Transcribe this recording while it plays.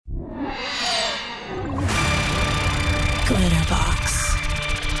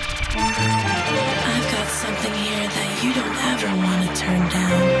turn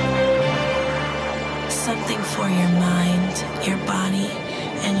down. Something for your mind, your body,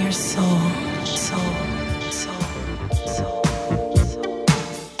 and your soul.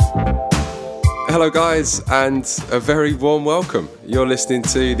 Hello guys, and a very warm welcome. You're listening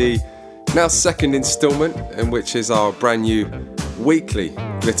to the now second instalment, in which is our brand new weekly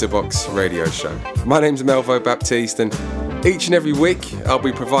Glitterbox radio show. My name's Melvo Baptiste, and each and every week I'll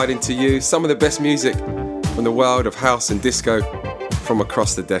be providing to you some of the best music from the world of house and disco from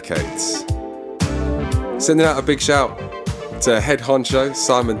across the decades. Sending out a big shout to head honcho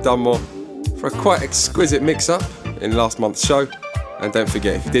Simon Dunmore for a quite exquisite mix-up in last month's show. And don't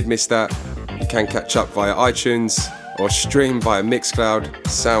forget, if you did miss that, you can catch up via iTunes or stream via Mixcloud,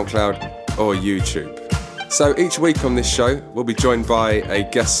 Soundcloud or YouTube. So each week on this show, we'll be joined by a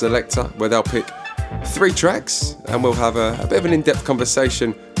guest selector where they'll pick 3 tracks and we'll have a bit of an in-depth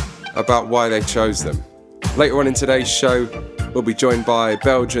conversation about why they chose them. Later on in today's show, we'll be joined by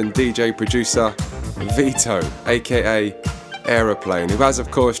Belgian DJ producer Vito, aka Aeroplane, who has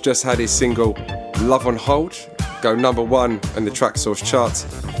of course just had his single Love on Hold go number 1 in the Traxsource chart,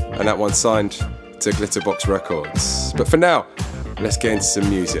 and that one signed to Glitterbox Records. But for now, let's get into some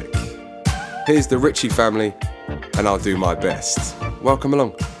music. Here's the Ritchie Family, and I'll Do My Best. Welcome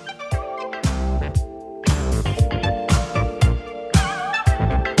along.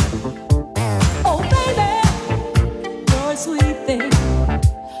 Oh baby, you're a sweet thing.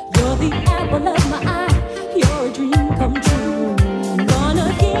 You're the apple of my eye. You're a dream come true. Gonna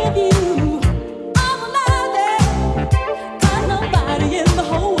give you all my love. 'Cause nobody in the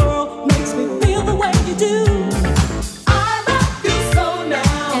whole world makes me feel the way you do. I love you so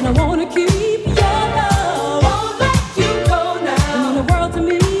now, and I wanna keep your love. Won't let you go now. You mean the world to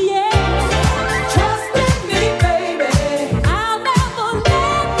me, yeah. Trust in me, baby. I'll never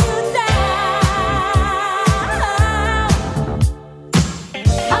let you down.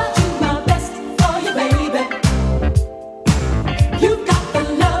 I'll do my best for you, baby. You got the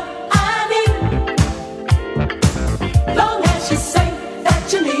love I need. Long as you say that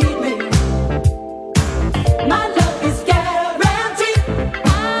you need me, my love is guaranteed.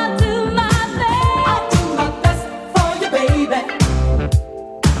 I'll do my best for you, baby.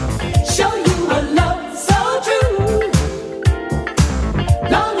 Show you a love so true.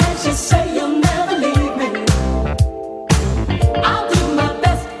 Long as you say you'll never leave me, I'll do my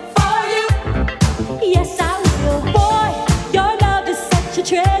best for you. Yes, I will. Boy, your love is such a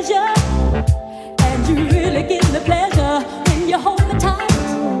treasure, and you really give me pleasure when you hold me tight.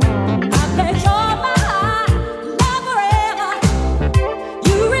 I pledge all my heart, love forever.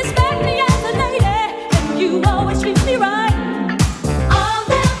 You respect me as a lady, and you always treat me right. I'll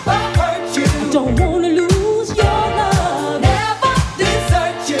never hurt you. I don't wanna lose your love. Never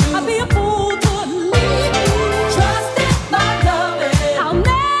desert you. I'd be a fool to leave you. Trust in my loving. I'll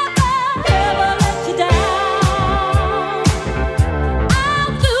never ever let you down.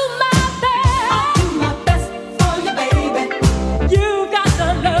 I'll do my best for you, baby. You got the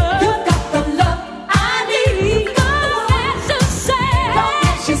love I need. Long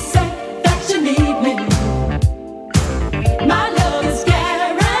as you say that you need me, my love is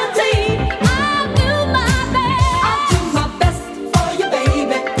guaranteed. I'll do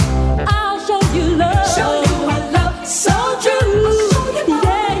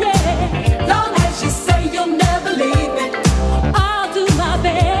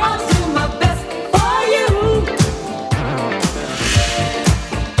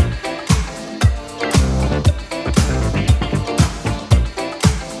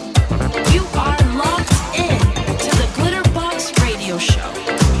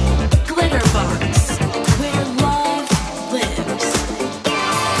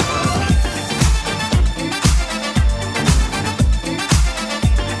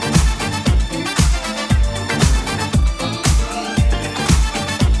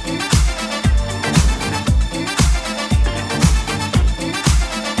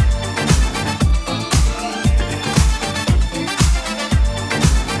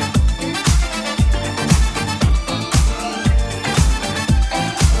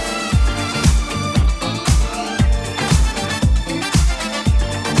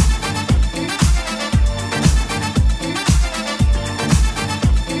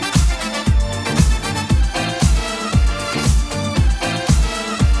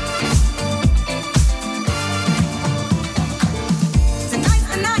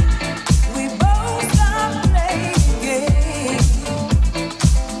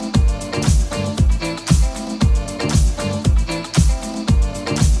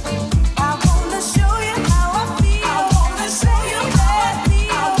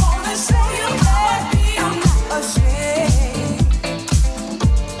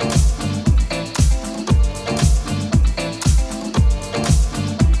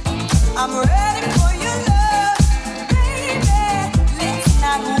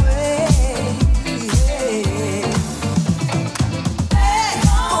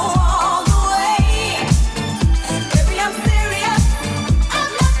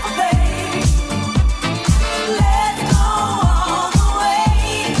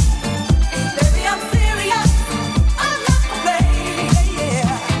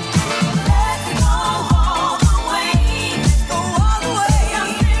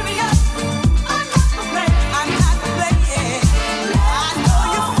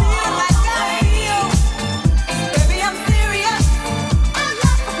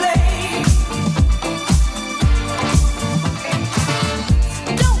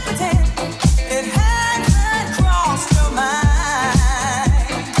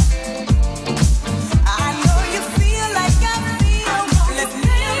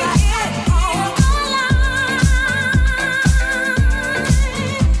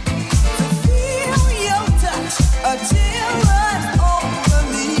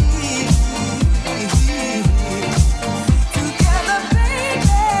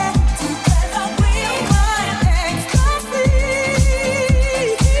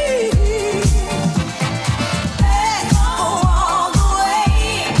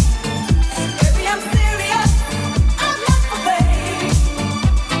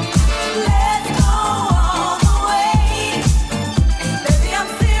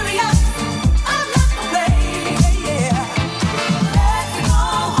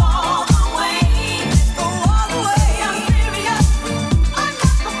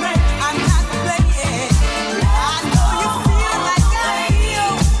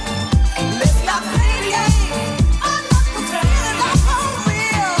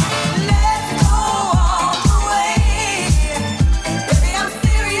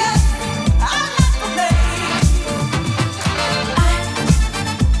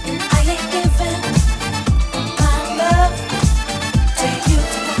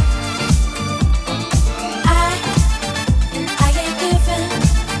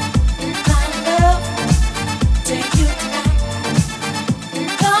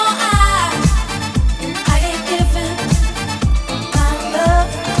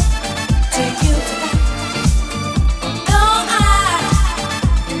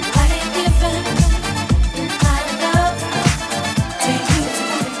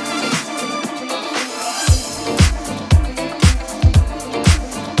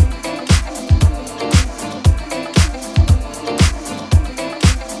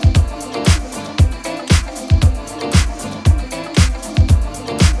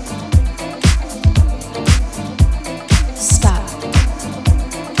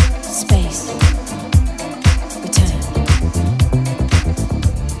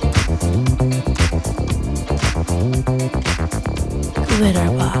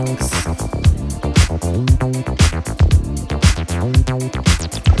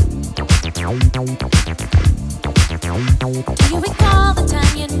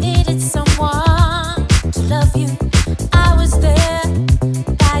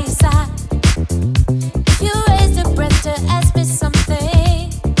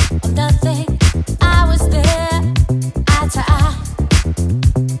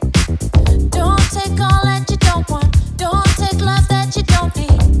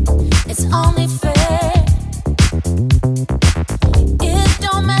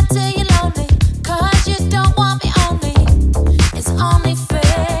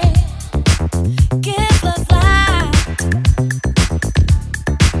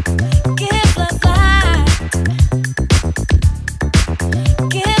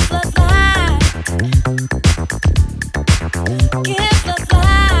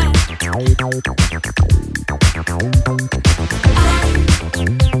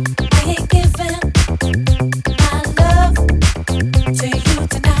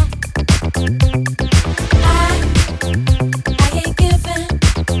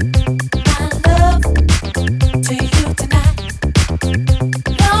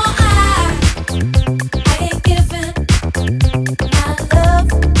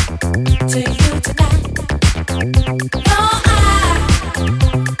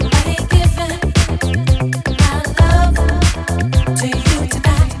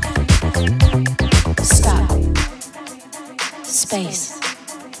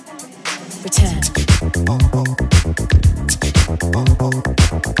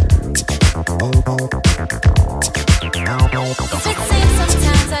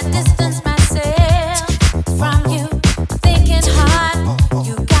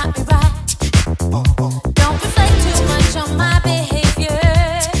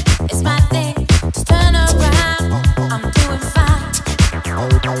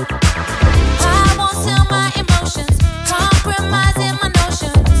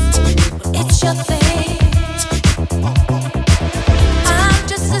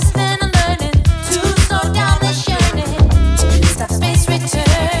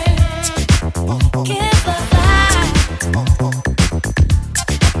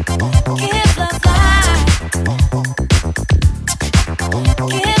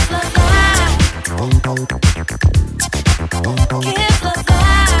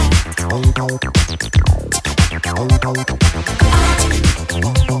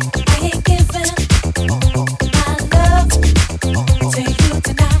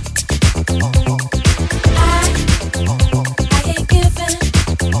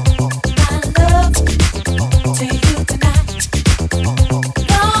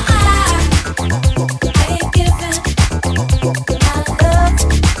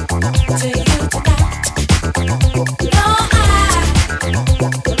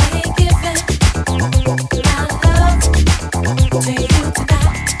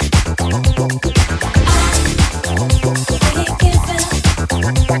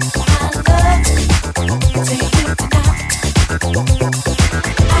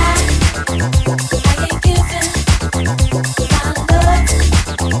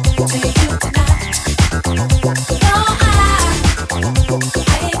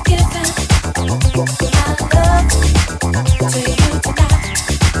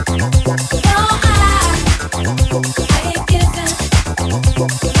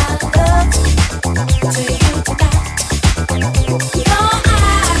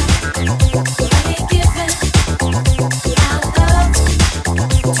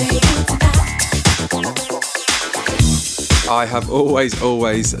I have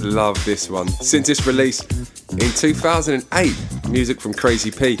always loved this one. Since its release in 2008, music from Crazy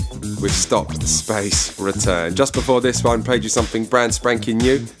P with Stop Space Return. Just before this one, played you something brand spanking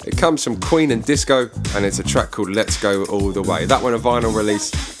new. It comes from Queen and Disco, and it's a track called Let's Go All The Way. That one, a vinyl release,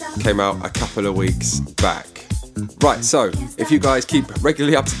 came out a couple of weeks back. Right, so if you guys keep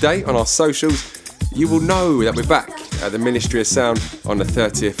regularly up to date on our socials, you will know that we're back at the Ministry of Sound on the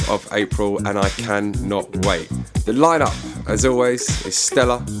 30th of April, and I cannot wait. The lineup, as always, is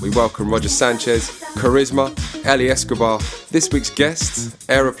stellar. We welcome Roger Sanchez, Charisma, Ellie Escobar, this week's guest,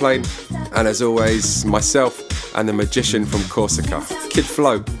 Aeroplane, and as always, myself and the magician from Corsica. Kid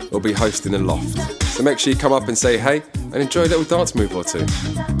Flo will be hosting the loft. So make sure you come up and say hey and enjoy a little dance move or two.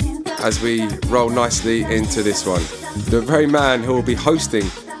 As we roll nicely into this one, the very man who will be hosting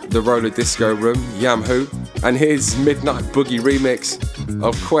the Roller Disco Room, Yamhoo, and his Midnight Boogie remix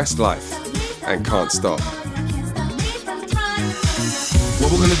of Questlife and Can't Stop.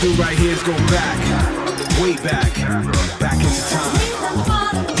 What we're gonna do right here is go back, way back into time.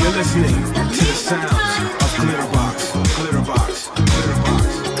 You're listening to the sounds of Glitterbox.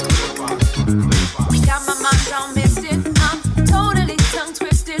 Got my mind all misted, I'm totally tongue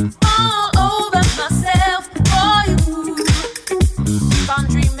twisted, all over myself for you. If I'm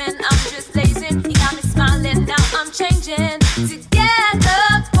dreaming, I'm just lazy. You got me smiling, now I'm changing.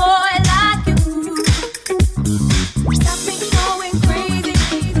 Together, boy, like you. Stop me going crazy.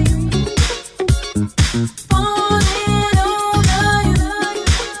 Falling over you.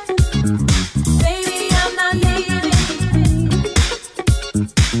 Baby, I'm not leaving.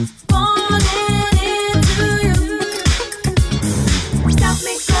 Falling into you. Stop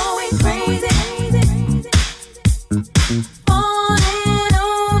me going crazy. Falling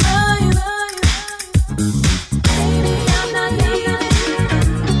over you. Baby, I'm not leaving.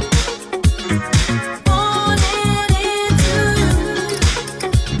 Falling into you.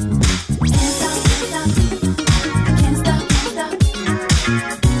 Can't stop, can't stop, can't stop,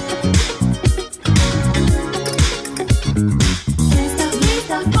 can't stop me,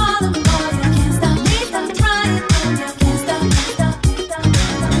 stop falling for you. Can't stop me, stop trying for you. Can't stop, can't stop,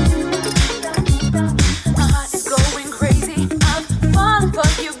 my heart is going crazy. I'm falling for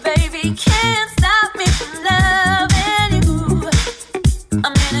you, baby. Can't stop me from loving you.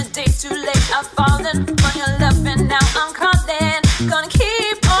 I'm in a daze too late. I've fallen for your love, and now I'm calling. Gonna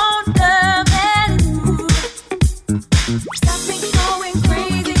keep on loving you. Stop me going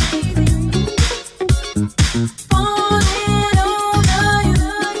crazy. Falling over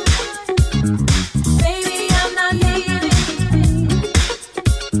you. Baby, I'm not leaving.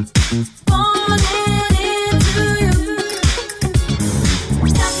 Falling into you.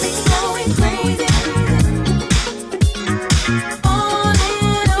 Stop me going crazy.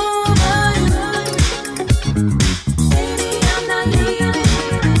 Falling over you.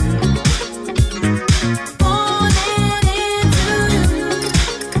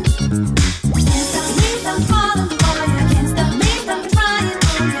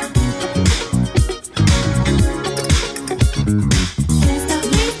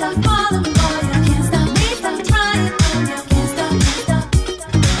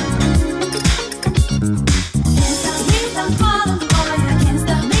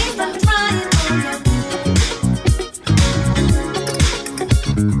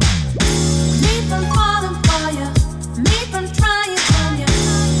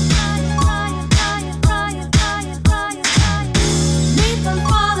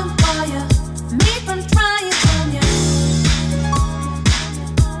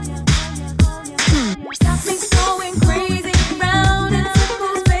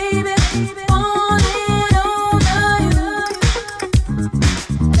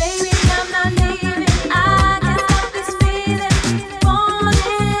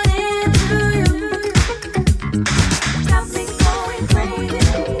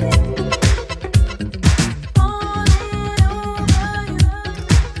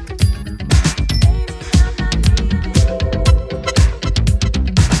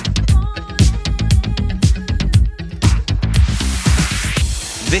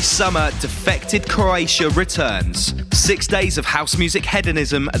 This summer, Defected Croatia returns. 6 days of house music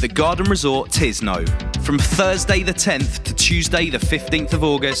hedonism at the Garden Resort Tisno. From Thursday the 10th to Tuesday the 15th of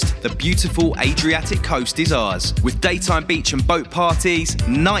August, the beautiful Adriatic coast is ours, with daytime beach and boat parties,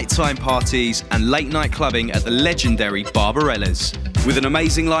 nighttime parties, and late night clubbing at the legendary Barbarella's. With an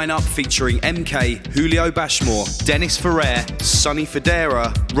amazing lineup featuring MK, Julio Bashmore, Dennis Ferrer, Sonny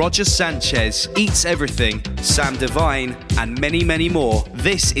Federa, Roger Sanchez, Eats Everything, Sam Devine, and many, many more,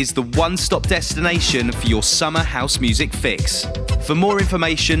 this is the one-stop destination for your summer house music fix. For more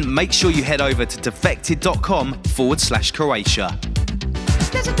information, make sure you head over to defected.com/Croatia.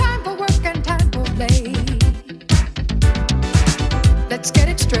 There's a time for work and time for play. Let's get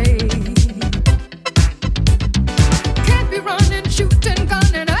it straight. Can't be running, shooting,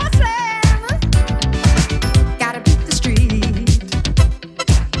 gunning, hustling. Gotta beat the street.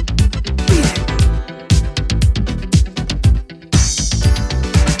 Beat it.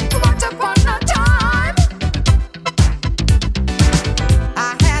 Once upon a time,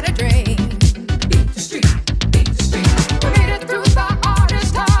 I had a dream. Beat the street, beat the street. We made it through the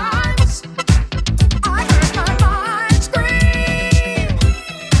hardest times. I heard my mind scream.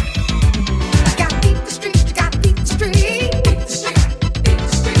 Gotta beat the street, you gotta beat the street. Beat the street, beat the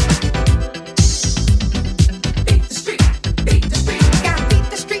street. Beat the street, beat the street. You gotta beat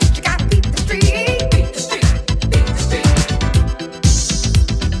the street, you gotta beat the street. Beat the street, beat the street.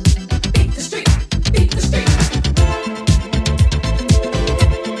 Beat the street, beat the street.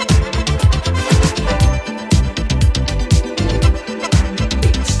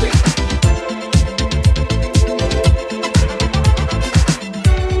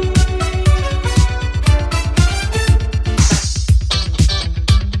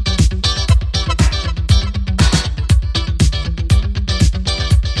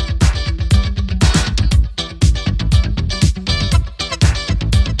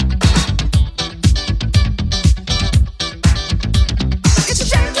 It's a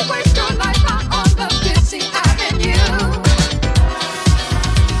shame to waste your life out on the busy avenue.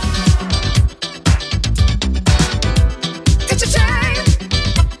 It's a shame.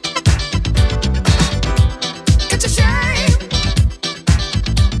 It's a shame.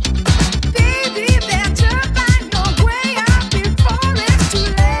 Baby, better find your way out before it's too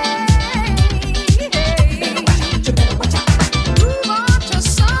late. Better watch out. Move on to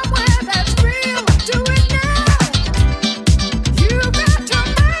somewhere that's real. Do it now. You better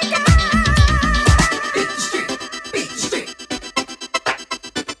make it. Beat the street, beat the street.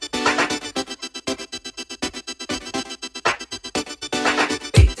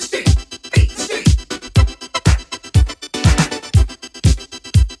 Beat the street, beat the street.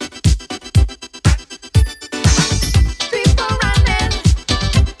 People running,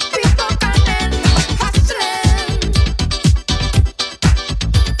 hustling.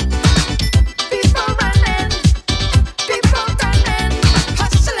 People running,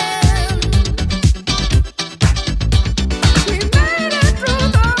 hustling. We made it through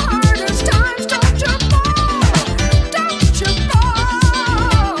the hardest times. Don't you fall, don't you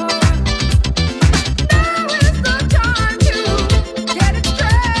fall. Now is the time to get it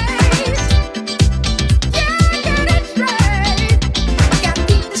straight. Yeah, get it straight. You gotta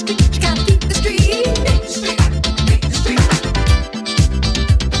beat the street, you gotta beat the street. Beat the street, beat the street.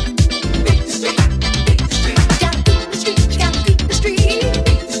 Beat the street, beat the street. You gotta beat the street, you gotta beat the street.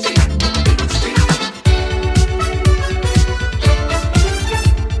 Beat the street, beat the street.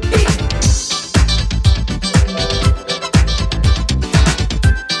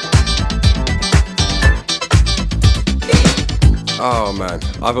 Oh man,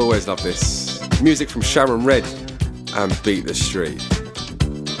 I've always loved this. Music from Sharon Red and Beat the Street.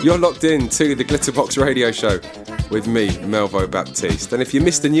 You're locked in to the Glitterbox Radio Show with me, Melvo Baptiste. And if you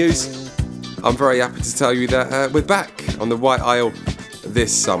missed the news, I'm very happy to tell you that we're back on the White Isle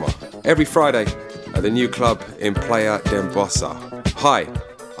this summer. Every Friday at the new club in Playa d'Embossa. Hi,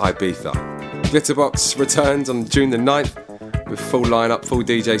 Ibiza. Glitterbox returns on June the 9th with full lineup, full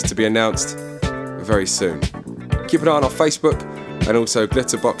DJs to be announced very soon. Keep an eye on our Facebook and also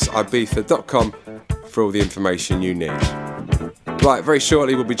glitterboxibiza.com for all the information you need. Right, very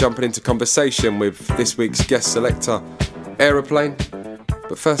shortly we'll be jumping into conversation with this week's guest selector, Aeroplane.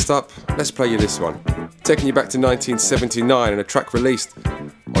 But first up, let's play you this one. Taking you back to 1979 and a track released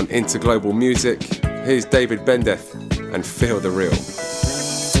on Interglobal Music. Here's David Bendeth and Feel the Real.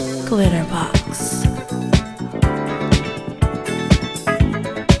 Glitterbox.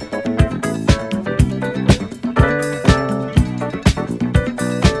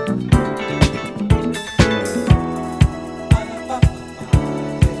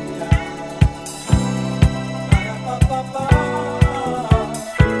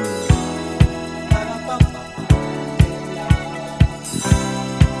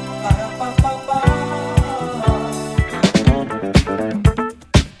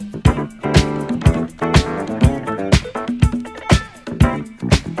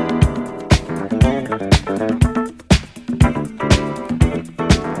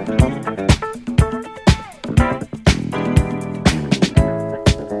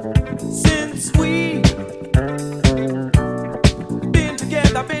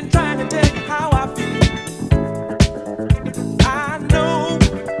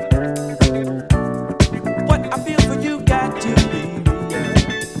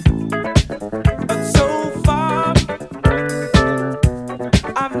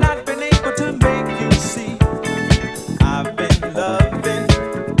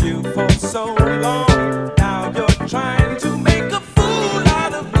 so long. Now you're trying to make a fool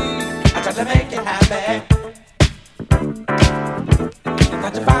out of me. I tried to make you happy.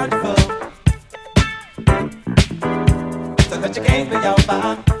 Got you bountiful. So that you gave me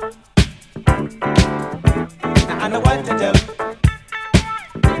over. Now I know what to do.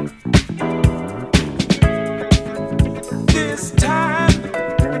 This time,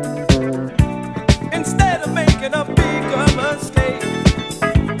 instead of making a bigger mistake,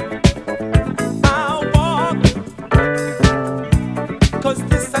 I'll walk. 'Cause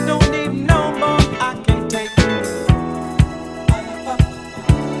this I don't need no more, I can take.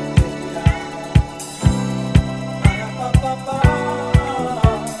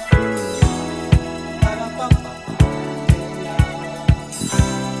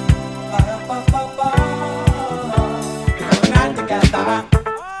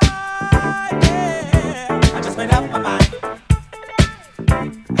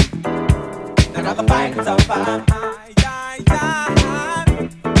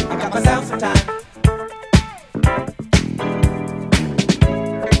 I got myself some time.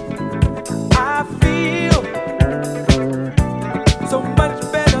 I feel so much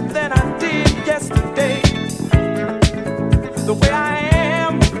better than I did yesterday. The way I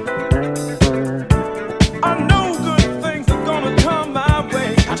am, I know good things are gonna come my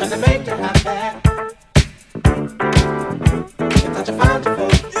way. I'm trying to make you happy. You thought you found your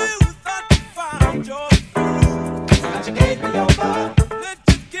food. You thought you found your food. Thought you gave me over. That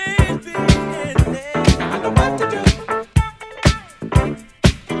you gave me in there. I know what to do.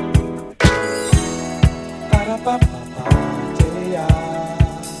 Ba-da-ba-ba-ba, yeah.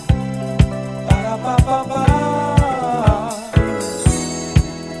 Ba-da-ba-ba-ba.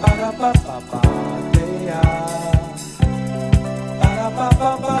 Ba-da-ba-ba-ba, yeah.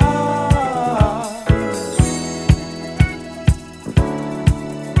 Ba-da-ba-ba-ba.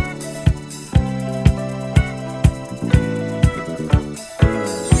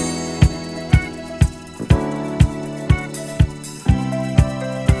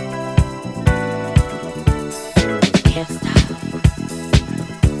 Can't stop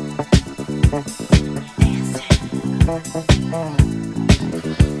dancing.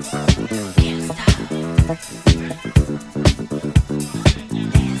 Can't stop dancing. Can't stop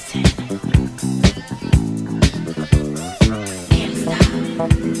dancing. Can't stop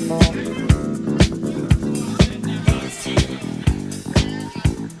dancing.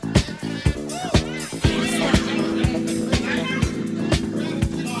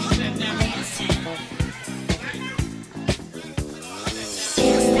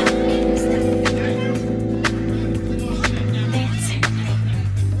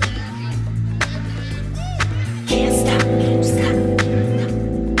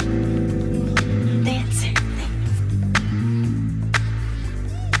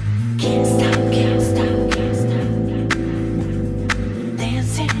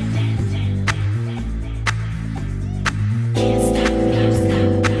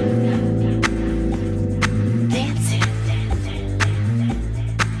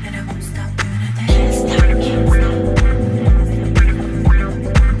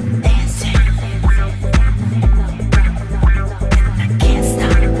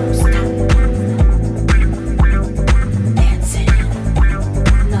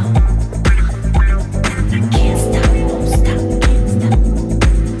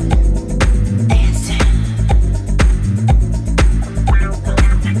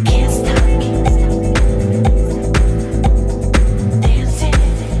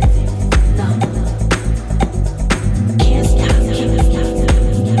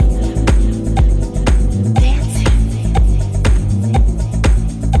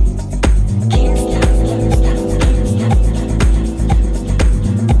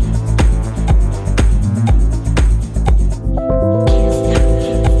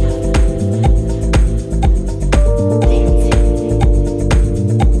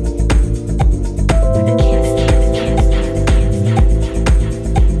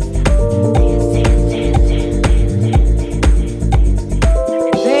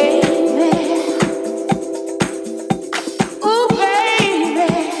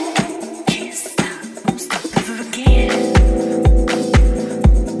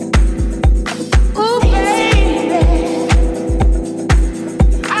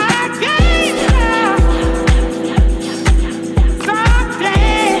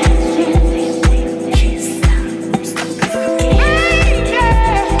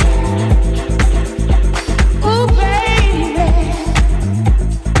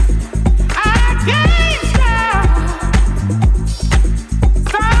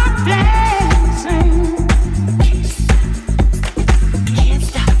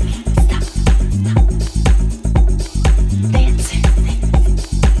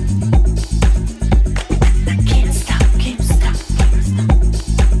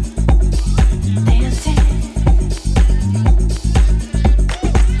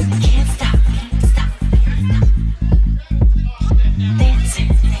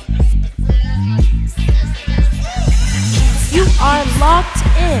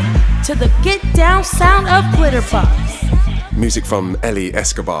 in to the get down sound of Glitterbox. Music from Ellie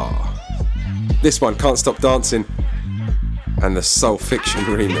Escobar. This one, Can't Stop Dancing, and the Soul Fiction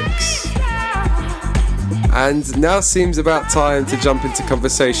remix. And now seems about time to jump into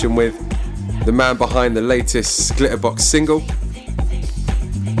conversation with the man behind the latest Glitterbox single.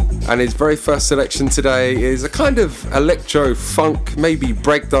 And his very first selection today is a kind of electro-funk, maybe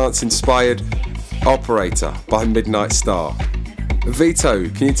breakdance inspired Operator by Midnight Star. Vito,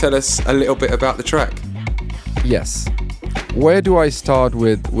 can you tell us a little bit about the track? Yes. Where do I start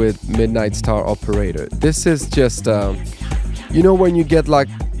with Midnight Star Operator? This is just, when you get like,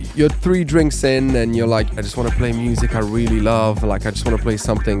 you're 3 drinks in and you're like, I just want to play music I really love, like I just want to play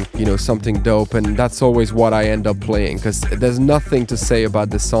something, something dope, and that's always what I end up playing, because there's nothing to say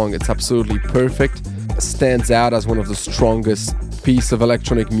about this song. It's absolutely perfect. It stands out as one of the strongest piece of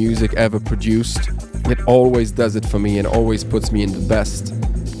electronic music ever produced. It always does it for me and always puts me in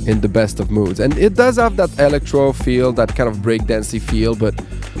the best of moods. And it does have that electro feel, that kind of breakdancey feel, but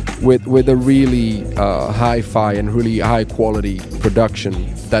with a really hi-fi and really high quality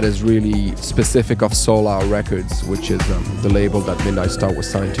production that is really specific of Solar Records, which is the label that Midnight Star was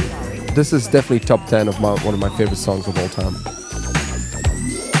signed to. This is definitely top 10 of one of my favorite songs of all time.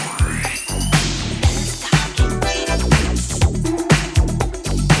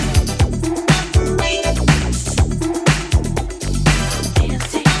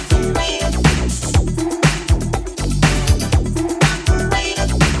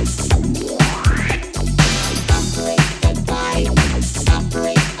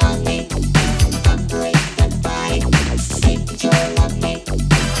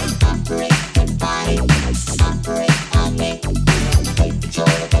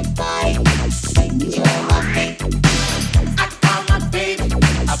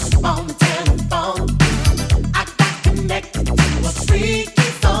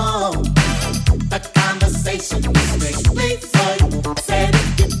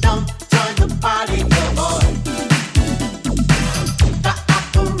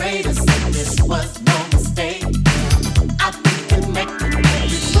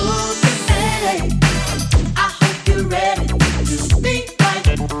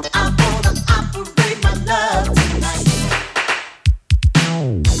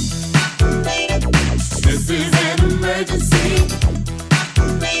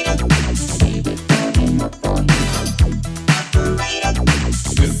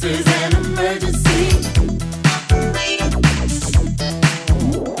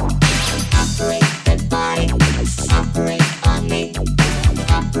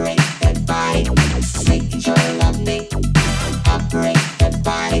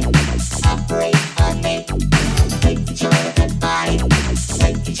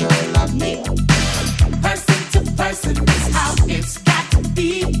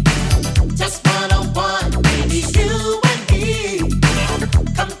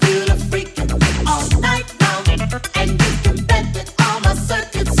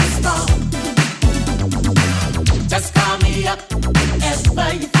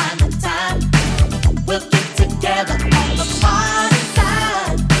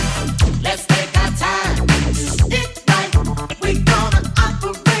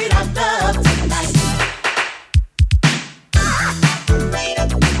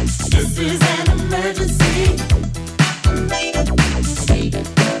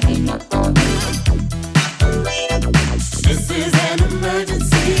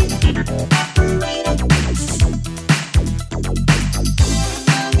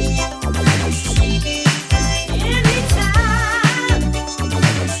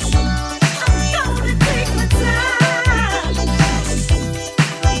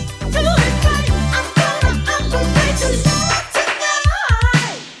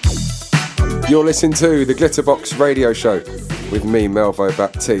 You're listening to the Glitterbox Radio Show with me, Melvo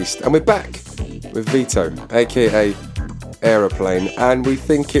Baptiste, and we're back with Vito, aka Aeroplane, and we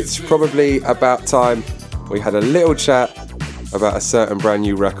think it's probably about time we had a little chat about a certain brand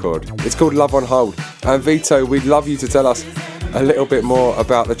new record. It's called Love on Hold, and Vito, we'd love you to tell us a little bit more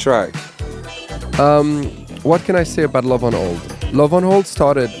about the track. What can I say about Love on Hold? Love on Hold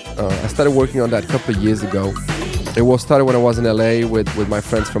started, I started working on that a couple of years ago. It was started when I was in LA with my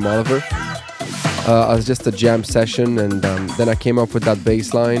friends from Oliver. As just a jam session, and then I came up with that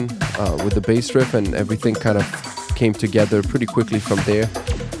bass line with the bass riff, and everything kind of came together pretty quickly from there.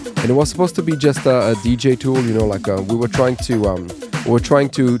 And it was supposed to be just a DJ tool, we were trying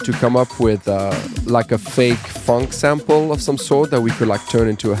to come up with like a fake funk sample of some sort that we could like turn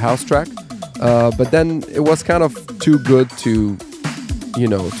into a house track. But then it was kind of too good to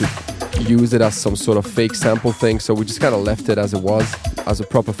use it as some sort of fake sample thing, so we just kind of left it as it was. as a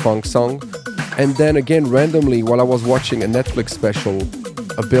proper funk song. And then again, randomly, while I was watching a Netflix special,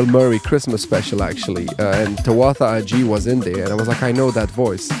 a Bill Murray Christmas special actually, and Tawatha Aji was in there, and I was like, I know that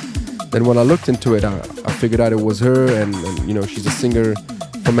voice. Then when I looked into it, I figured out it was her, and you know, she's a singer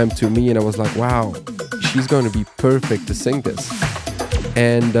from M2Me, and I was like, wow, she's going to be perfect to sing this.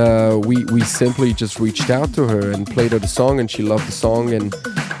 And we simply just reached out to her and played her the song, and she loved the song, and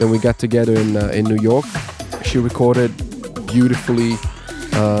then we got together in New York. She recorded beautifully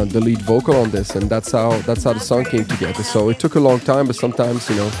the lead vocal on this, and that's how the song came together. So it took a long time, but sometimes,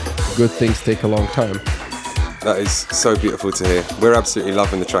 you know, good things take a long time. That is so beautiful to hear. We're absolutely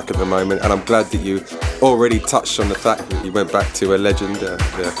loving the track at the moment, and I'm glad that you already touched on the fact that you went back to a legend, the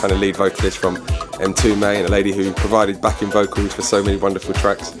kind of lead vocalist from M2Me, and a lady who provided backing vocals for so many wonderful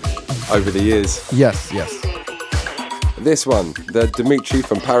tracks over the years. Yes. This one, the Dimitri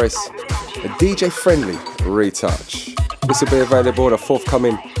from Paris, a DJ-friendly retouch. This will be available on a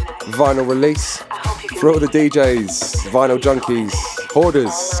forthcoming vinyl release for all the DJs, vinyl junkies,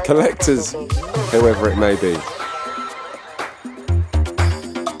 hoarders, collectors, whoever it may be.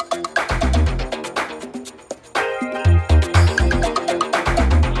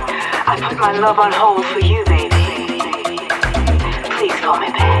 I put my love on hold for you, baby. Please call me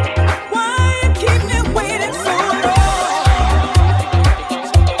back. Why you keep me waiting so long?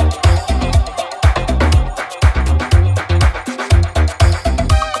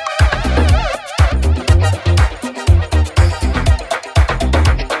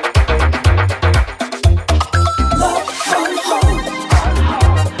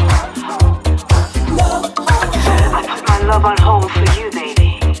 Love on hold for you, baby.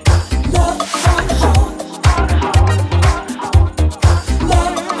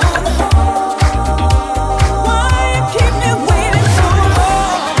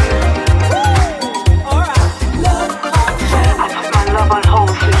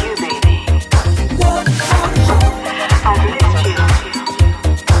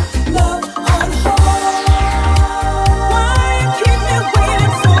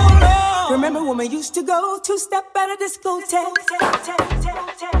 Remember when we used to go two-step at a discotheque?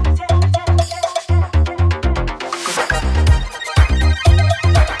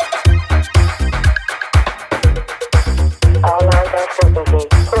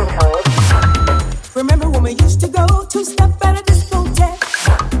 Remember when we used to go two-step at a discotheque?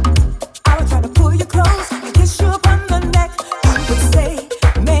 I would try to pull you close and kiss you upon the neck. You would say,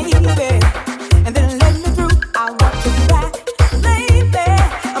 maybe, and then let me through. I want you back, baby.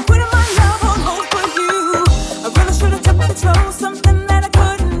 I'm putting my love on hold for you. I really should have took it slow, something that I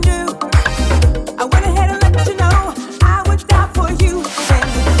couldn't do. I went ahead and let you know I would die for you. Then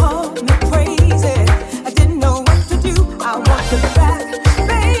you called me crazy. I didn't know what to do. I want you back,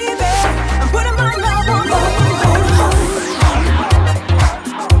 baby. I'm putting my love on hold.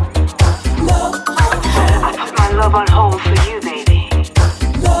 Love on hold for you, baby.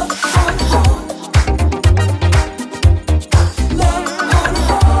 Love on hold. Love on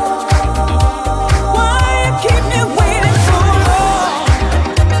hold. Why you keep me waiting so long?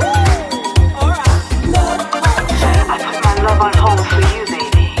 Alright. Love on hold. I put my love on hold for you,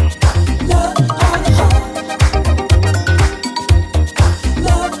 baby. Love on hold.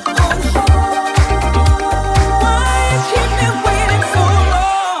 Love on hold. Why you keep me waiting so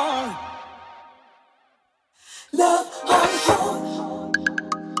long? Love on hold.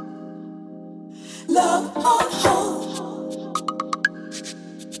 Love on hold.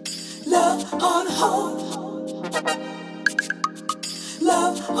 Love on hold.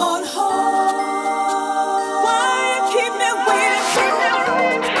 Love on hold. Why you keep me waiting?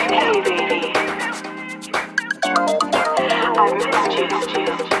 Hey, baby. I missed you.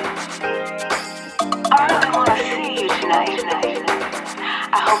 I really want to see you tonight.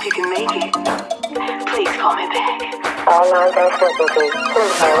 I hope you can make it. Please call me back. I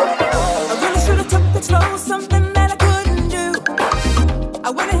really should have took it slow, something that I couldn't do. I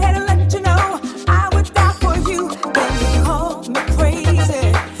went ahead and let you know I would die for you. Then you called me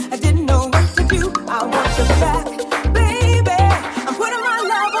crazy. I didn't know what to do. I want you back, baby. I'm putting my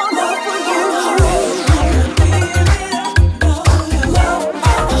love on hold for you. Love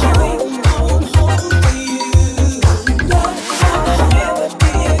on hold for you. Love never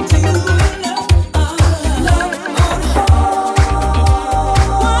did do enough. Love on hold.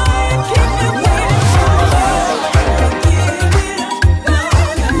 Why you keep me waiting so long? Give it up,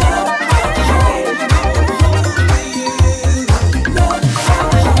 love on hold for you. Love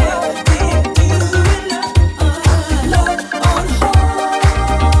never did do enough. Love on hold.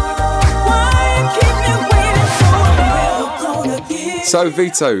 Why you keep me waiting so long? Gonna give So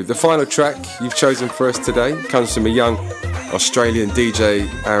Vito, the final track you've chosen for us today comes from a young Australian DJ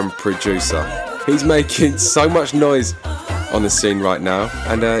and producer. He's making so much noise on the scene right now.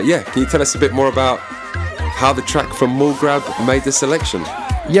 And yeah, can you tell us a bit more about how the track from Mallgrab made the selection?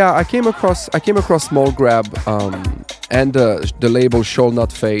 Yeah, I came across Mallgrab and the label Shall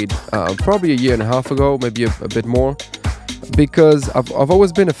Not Fade probably a year and a half ago, maybe a bit more, because I've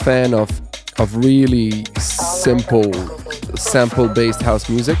always been a fan of really simple sample-based house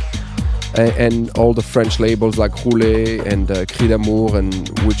music, and all the French labels like Roulet and Cri d'Amour, and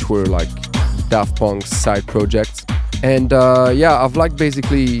which were like Daft Punk's side projects. And yeah, I've liked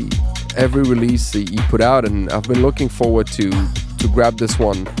basically every release he put out, and I've been looking forward to grab this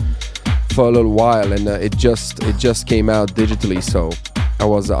one for a little while, and it just came out digitally, so I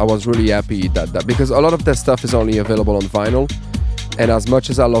was really happy that because a lot of that stuff is only available on vinyl, and as much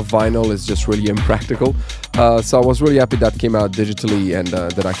as I love vinyl, it's just really impractical. So I was really happy that came out digitally, and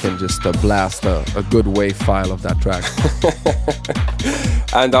that I can just blast a good WAV file of that track.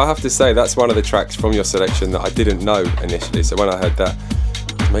 And I'll have to say, that's one of the tracks from your selection that I didn't know initially. So when I heard that,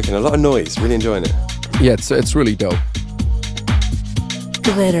 it was making a lot of noise. Really enjoying it. Yeah, it's really dope.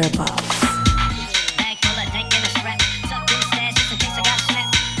 Glitterbox.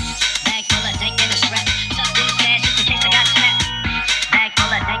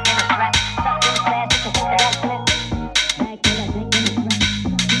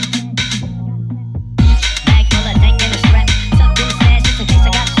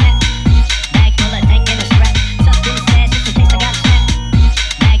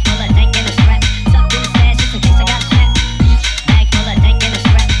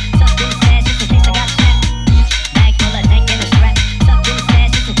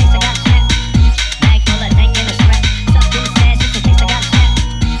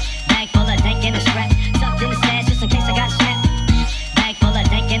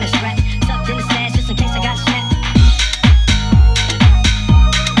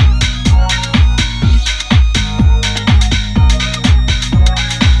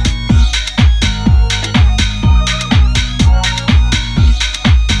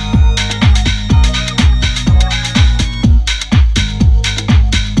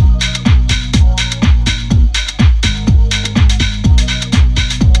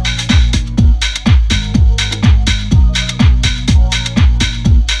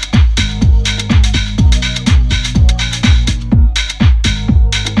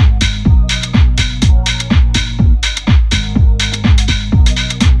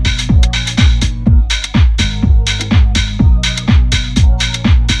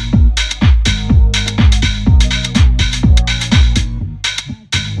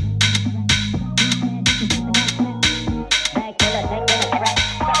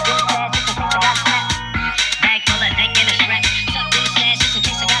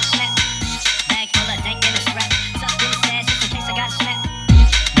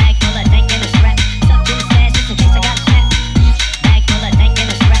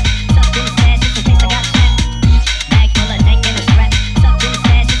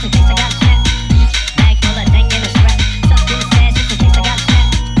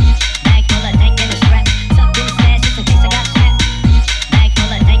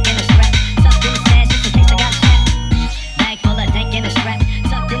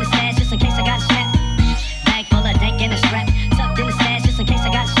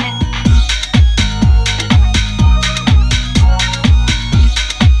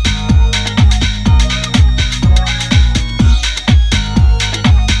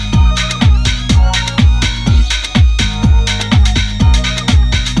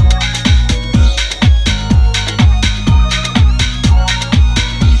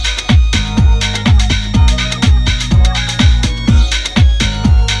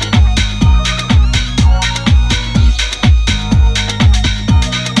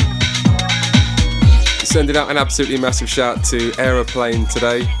 Sending out an absolutely massive shout to Aeroplane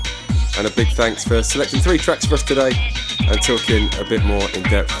today, and a big thanks for selecting 3 tracks for us today and talking a bit more in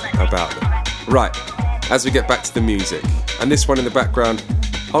depth about them. Right, as we get back to the music, and this one in the background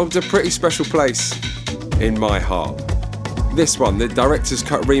holds a pretty special place in my heart. This one, the director's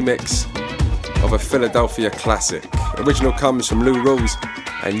cut remix of a Philadelphia classic. Original comes from Lou Rawls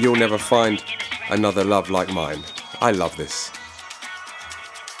and You'll Never Find Another Love Like Mine. I love this.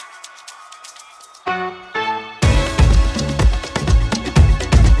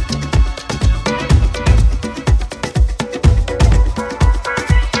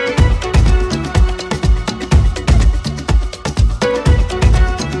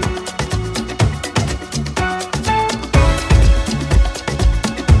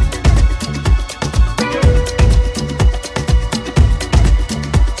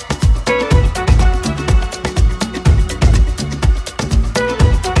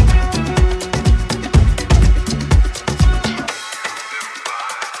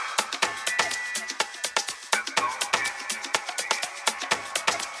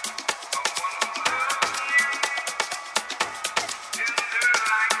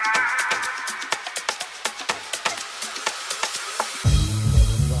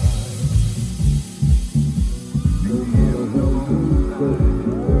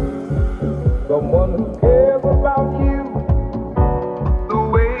 Someone who cares about you the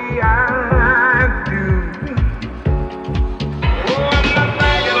way I do. Oh, I'm not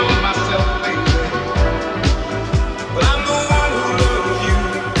bragging on myself, baby, but I'm the one who loves you,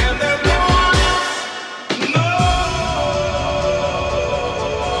 and there's no one else. No.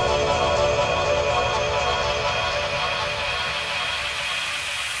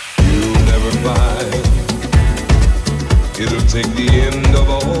 You'll never find it'll take the end of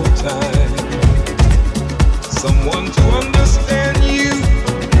all time someone to understand you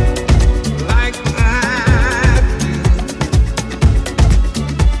like I do.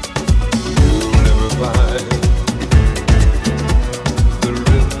 You'll never find the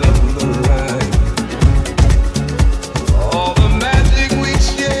rhythm, the rhyme, all the magic we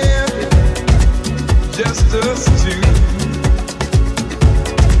share, just us two.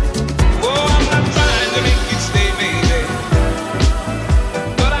 Oh, I'm not trying to make you stay, baby,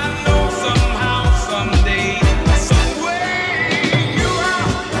 but I know somehow, someday, some way you are.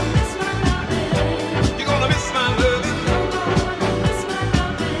 You're gonna miss my love.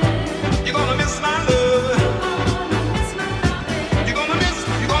 You're gonna miss my love. You're gonna miss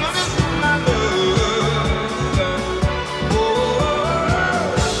my love. Oh,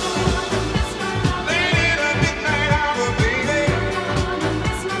 late in the midnight hour, baby,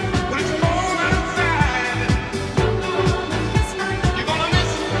 when it's cold outside, you're gonna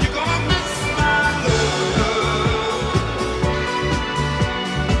miss my love.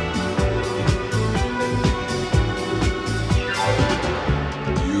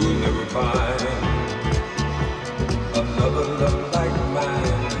 You'll never find another love like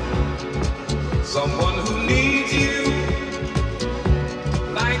mine, someone who needs you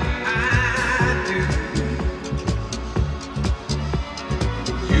like I do.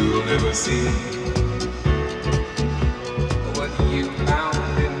 You'll never see what you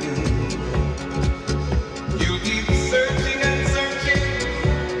found in me. You keep searching and searching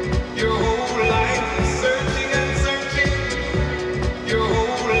your whole life, searching and searching your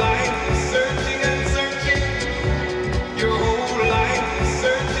whole life, searching and searching your whole life,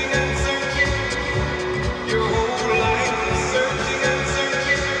 searching and searching your whole life, searching and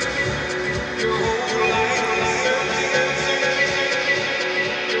searching your whole life, searching and searching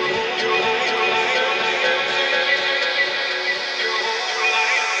your whole life, your whole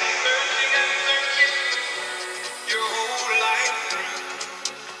life, searching and searching your whole life through.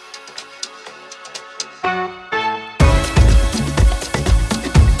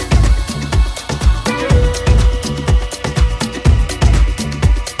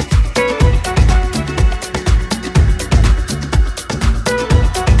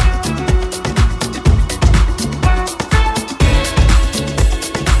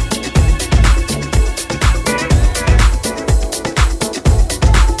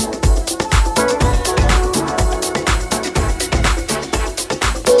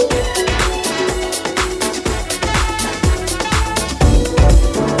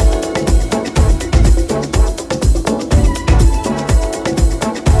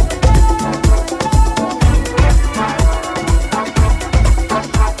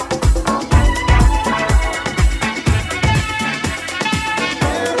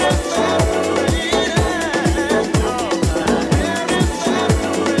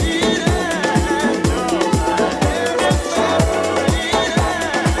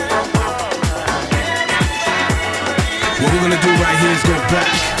 What we're gonna do right here is go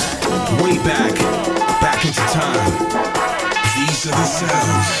back, way back, back into time. These are the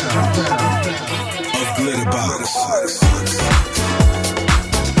sounds of Glitterbox.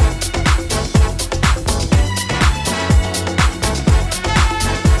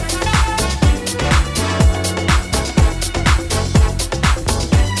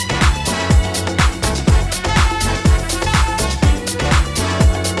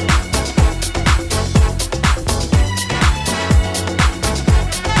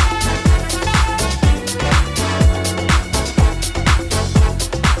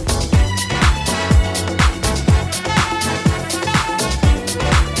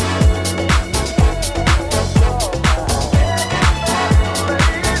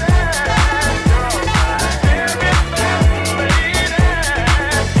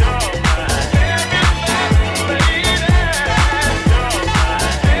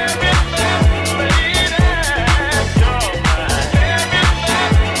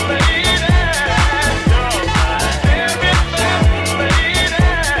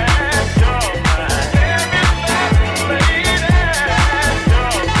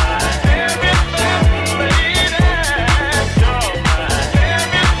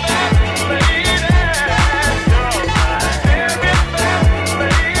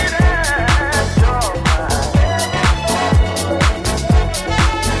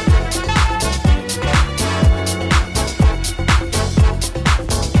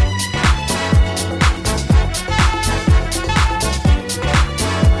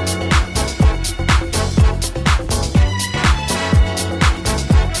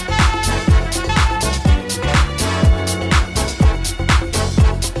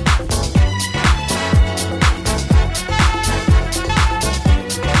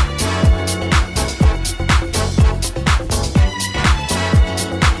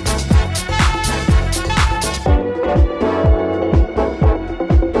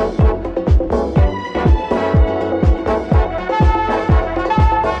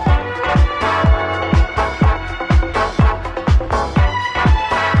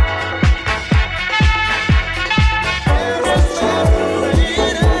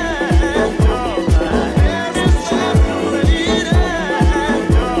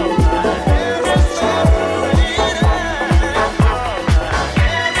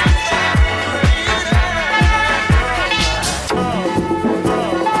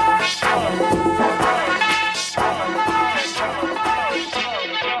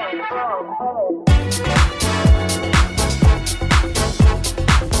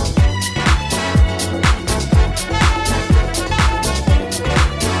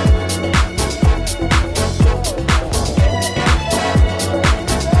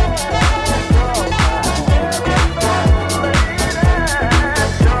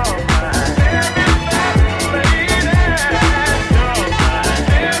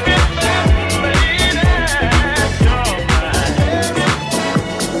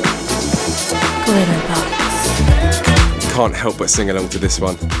 can't help but sing along to this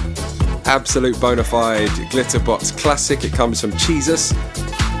one. Absolute bona fide Glitterbox classic. It comes from Jesus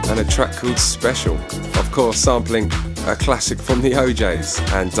and a track called Special. Of course, sampling a classic from the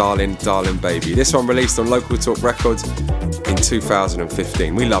OJs and Darling, Darling Baby. This one released on Local Talk Records in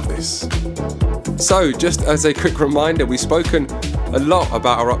 2015. We love this. So, just as a quick reminder, we've spoken a lot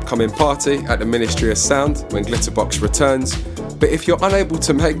about our upcoming party at the Ministry of Sound when Glitterbox returns. But if you're unable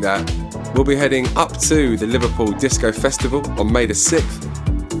to make that, we'll be heading up to the Liverpool Disco Festival on May the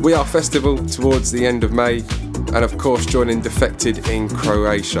 6th. We Are Festival towards the end of May, and of course joining Defected in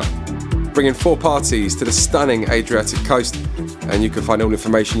Croatia. Bringing 4 parties to the stunning Adriatic coast, and you can find all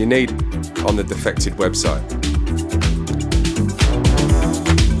information you need on the Defected website.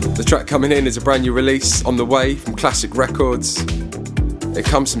 The track coming in is a brand new release on the way from Classic Records. It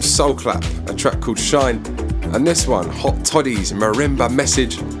comes from Soul Clap, a track called Shine, and this one, Hot Toddy's Marimba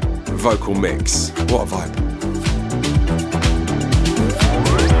Message vocal mix. What a vibe.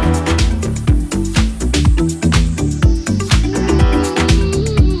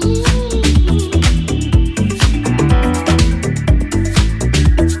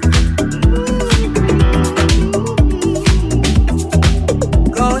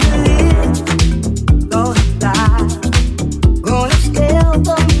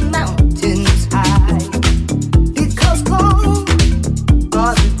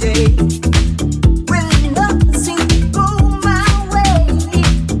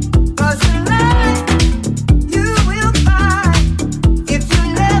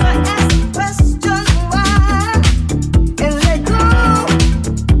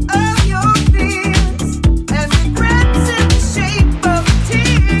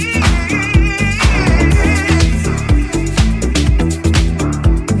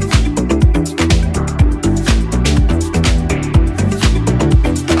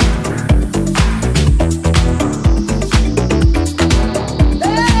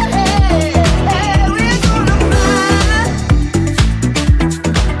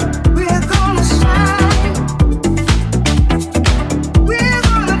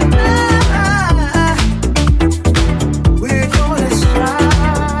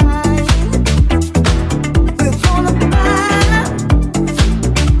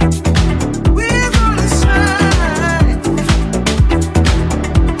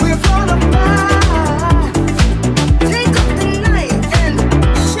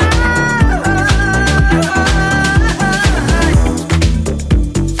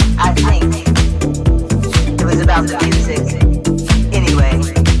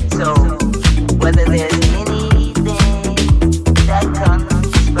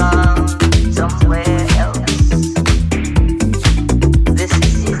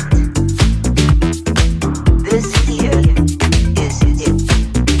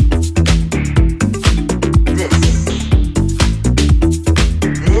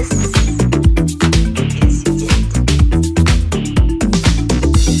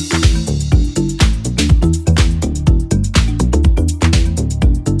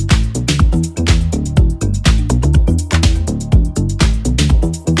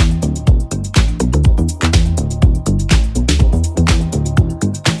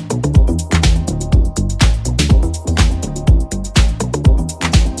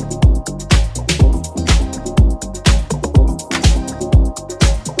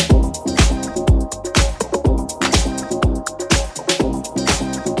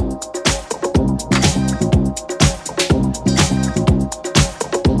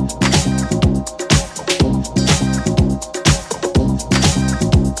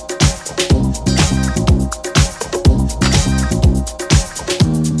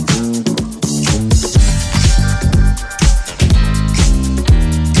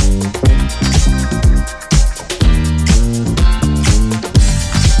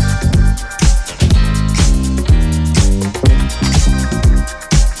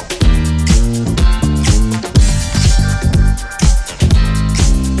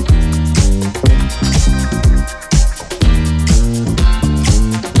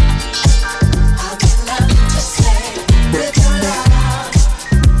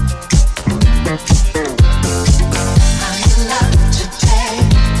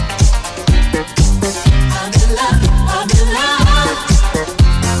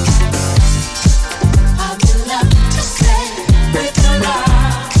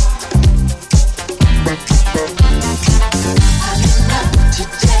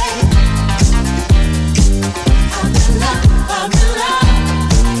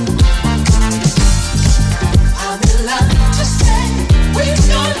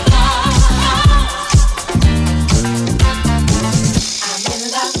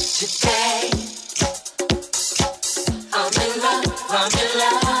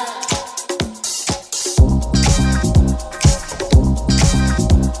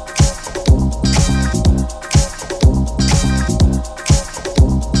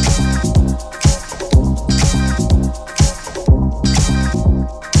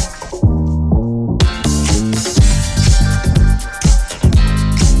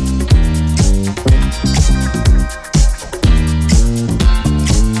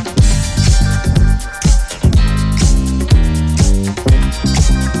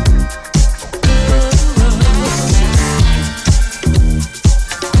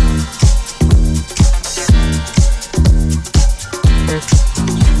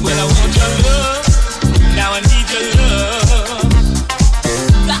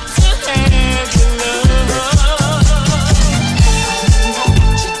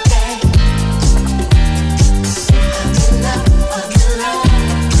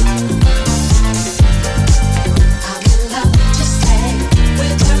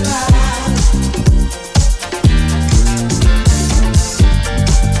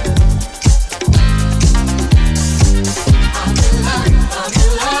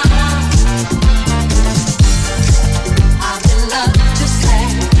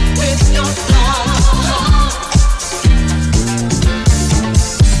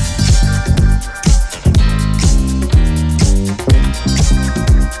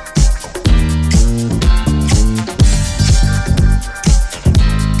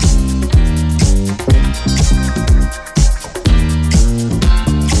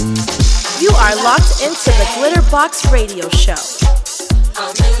 locked into the Glitterbox Radio Show.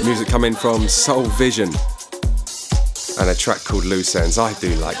 Music coming from Soul Vision and a track called Loose Ends. I do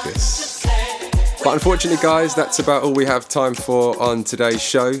like this. But unfortunately, guys, that's about all we have time for on today's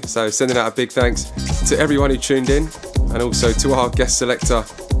show. So sending out a big thanks to everyone who tuned in, and also to our guest selector,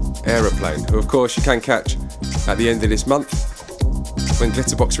 Aeroplane, who of course you can catch at the end of this month when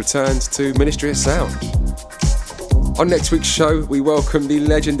Glitterbox returns to Ministry of Sound. On next week's show, we welcome the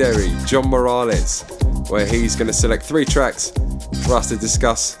legendary John Morales, where he's going to select 3 tracks for us to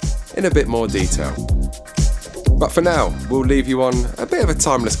discuss in a bit more detail. But for now, we'll leave you on a bit of a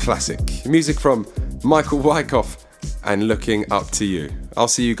timeless classic. Music from Michael Wyckoff and Looking Up to You. I'll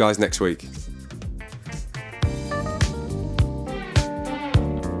see you guys next week.